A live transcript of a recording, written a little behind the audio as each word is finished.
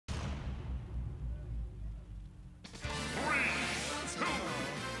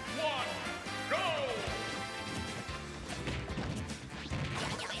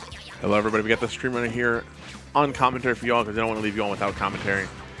Hello, everybody. We got the stream running here on commentary for y'all because I don't want to leave you all without commentary.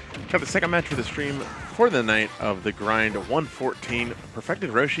 Got the second match for the stream for the night of the grind 114,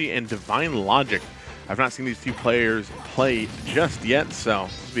 Perfectedroshi and DivineLogic. I've not seen these two players play just yet, so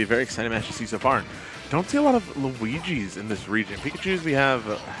this will be a very exciting match to see so far. Don't see a lot of Luigis in this region. Pikachus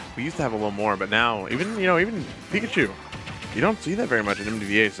we used to have a little more, but now even Pikachu, you don't see that very much in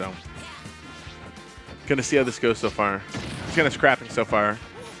MDVA. So gonna see how this goes so far. It's kind of scrapping so far.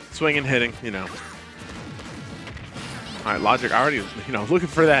 Swinging, hitting, you know. All right, Logic already, looking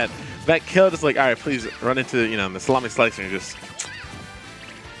for that kill. Just like, all right, please run into, the salami slicer and just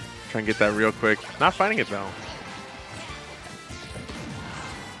try and get that real quick. Not finding it though.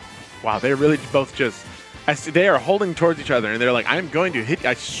 Wow, they're really both just, they are holding towards each other and they're like, I'm going to hit you.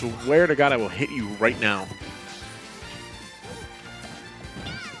 I swear to God, I will hit you right now.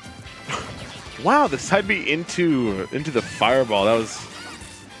 Wow, the side B into the fireball. That was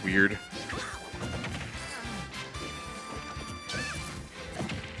weird.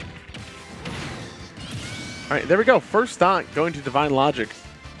 All right, there we go. First stock going to DivineLogic.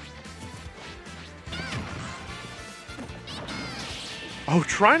 Oh,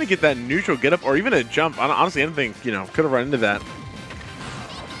 trying to get that neutral get up or even a jump. Honestly, anything, could have run into that.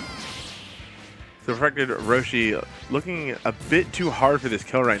 So Perfectedroshi looking a bit too hard for this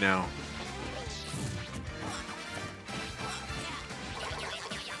kill right now.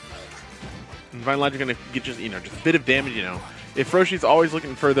 DivineLogic gonna get just a bit of damage. If Roshi's always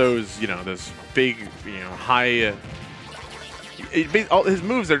looking for those those big high. His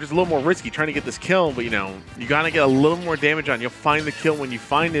moves are just a little more risky, trying to get this kill, but you gotta get a little more damage on. You'll find the kill when you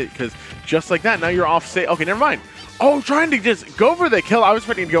find it, because just like that, now you're off stage. Okay, never mind. Oh, trying to just go for the kill. I was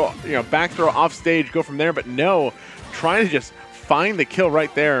expecting to go, back throw off stage, go from there, but no, trying to just find the kill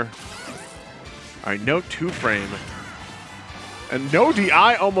right there. All right, no two frame. And no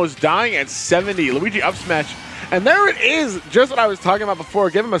DI, almost dying at 70. Luigi up smash. And there it is, just what I was talking about before.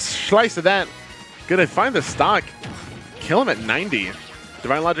 Give him a slice of that. Gonna find the stock. Kill him at 90.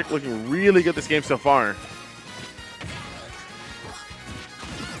 DivineLogic looking really good this game so far.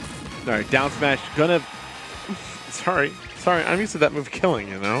 All right, down smash. Gonna... Sorry. I'm used to that move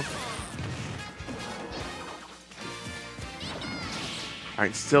killing, All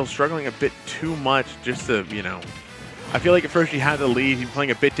right, still struggling a bit too much just to, I feel like at first he had the lead. He's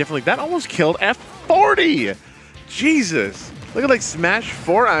playing a bit differently. That almost killed F40. Jesus. Look at like Smash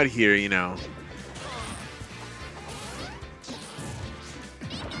 4 out here,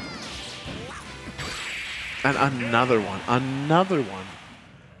 And another one.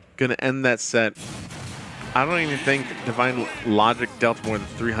 Gonna end that set. I don't even think DivineLogic dealt more than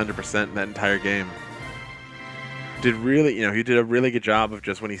 300% that entire game. Did really, he did a really good job of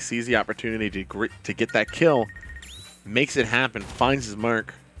just when he sees the opportunity to get that kill, makes it happen, finds his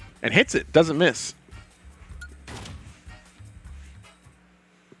mark, and hits it, doesn't miss.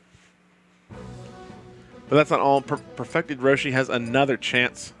 But that's not all. Perfectedroshi has another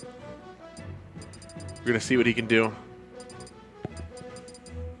chance. We're going to see what he can do.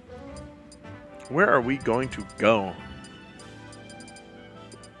 Where are we going to go?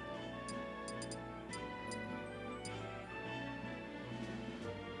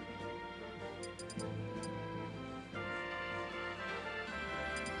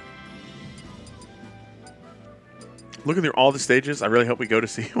 Looking through all the stages, I really hope we go to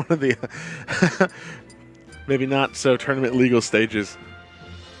see one of the maybe not so tournament legal stages.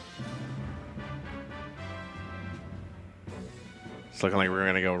 It's looking like we're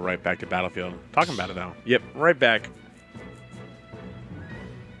going to go right back to Battlefield. Talking about it though. Yep, right back.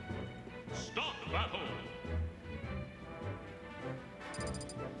 Stop battle.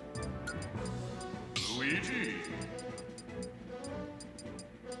 Luigi.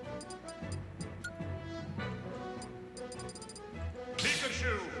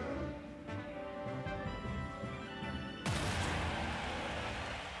 Pikachu.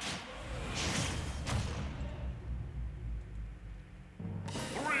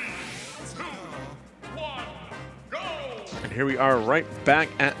 And here we are right back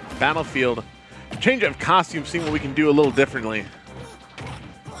at Battlefield. Change of costume, seeing what we can do a little differently.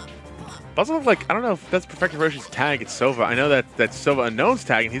 Also look like, I don't know if that's Perfectedroshi's tag, it's Sova. I know that's Sova Unknown's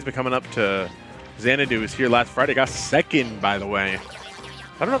tag, and he's been coming up to Xanadu. Was here last Friday, got second, by the way.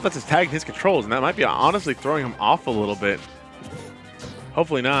 I don't know if that's his tag and his controls, and that might be honestly throwing him off a little bit.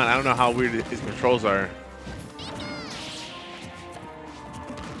 Hopefully not. I don't know how weird his controls are.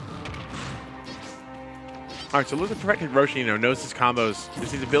 All right, so looks like Perfectedroshi, knows his combos.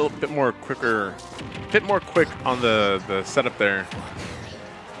 Just needs to build a bit more quick on the setup there.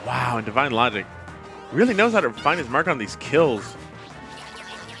 Wow, and DivineLogic really knows how to find his mark on these kills.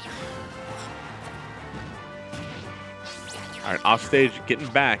 All right, off stage, getting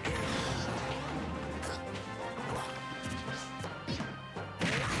back.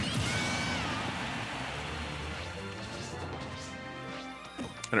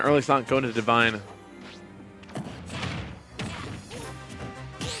 An early stomp going to Divine.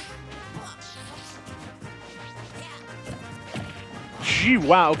 Gee,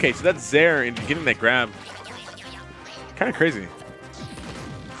 wow. Okay, so that's Zaire and getting that grab. Kind of crazy.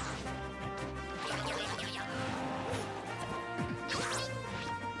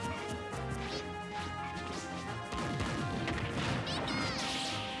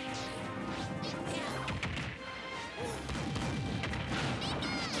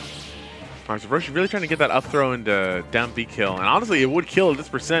 All right, so Roshi really trying to get that up throw into down B kill. And honestly, it would kill at this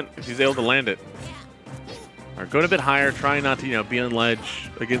percent if he's able to land it. All right, going a bit higher, trying not to, be on ledge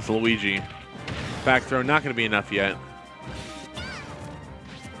against Luigi. Back throw, not going to be enough yet.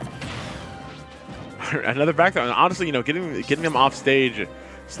 Another back throw. And honestly, getting him off stage,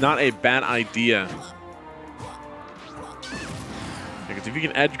 it's not a bad idea. Because if you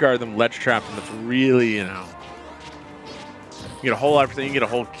can edge guard them, ledge trap them, that's really, you get a whole lot of things. You get a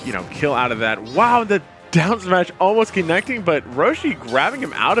whole, kill out of that. Wow, the down smash almost connecting, but Roshi grabbing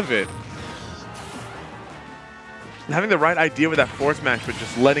him out of it. Having the right idea with that force smash, but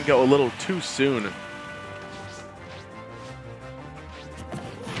just letting go a little too soon.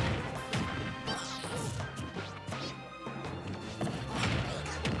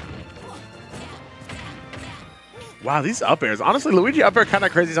 Wow, these up airs. Honestly, Luigi up air kind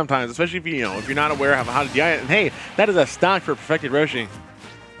of crazy sometimes, especially if if you're not aware of how to DI it. And hey, that is a stock for Perfectedroshi.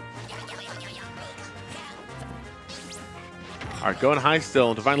 All right, going high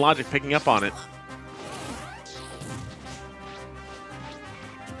still. DivineLogic picking up on it.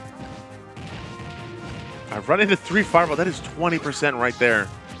 I've run into 3 fireball. That is 20% right there.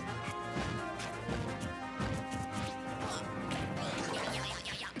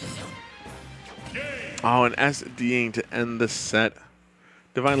 Oh, and SDing to end the set.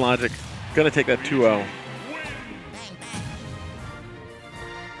 DivineLogic gonna take that 2-0.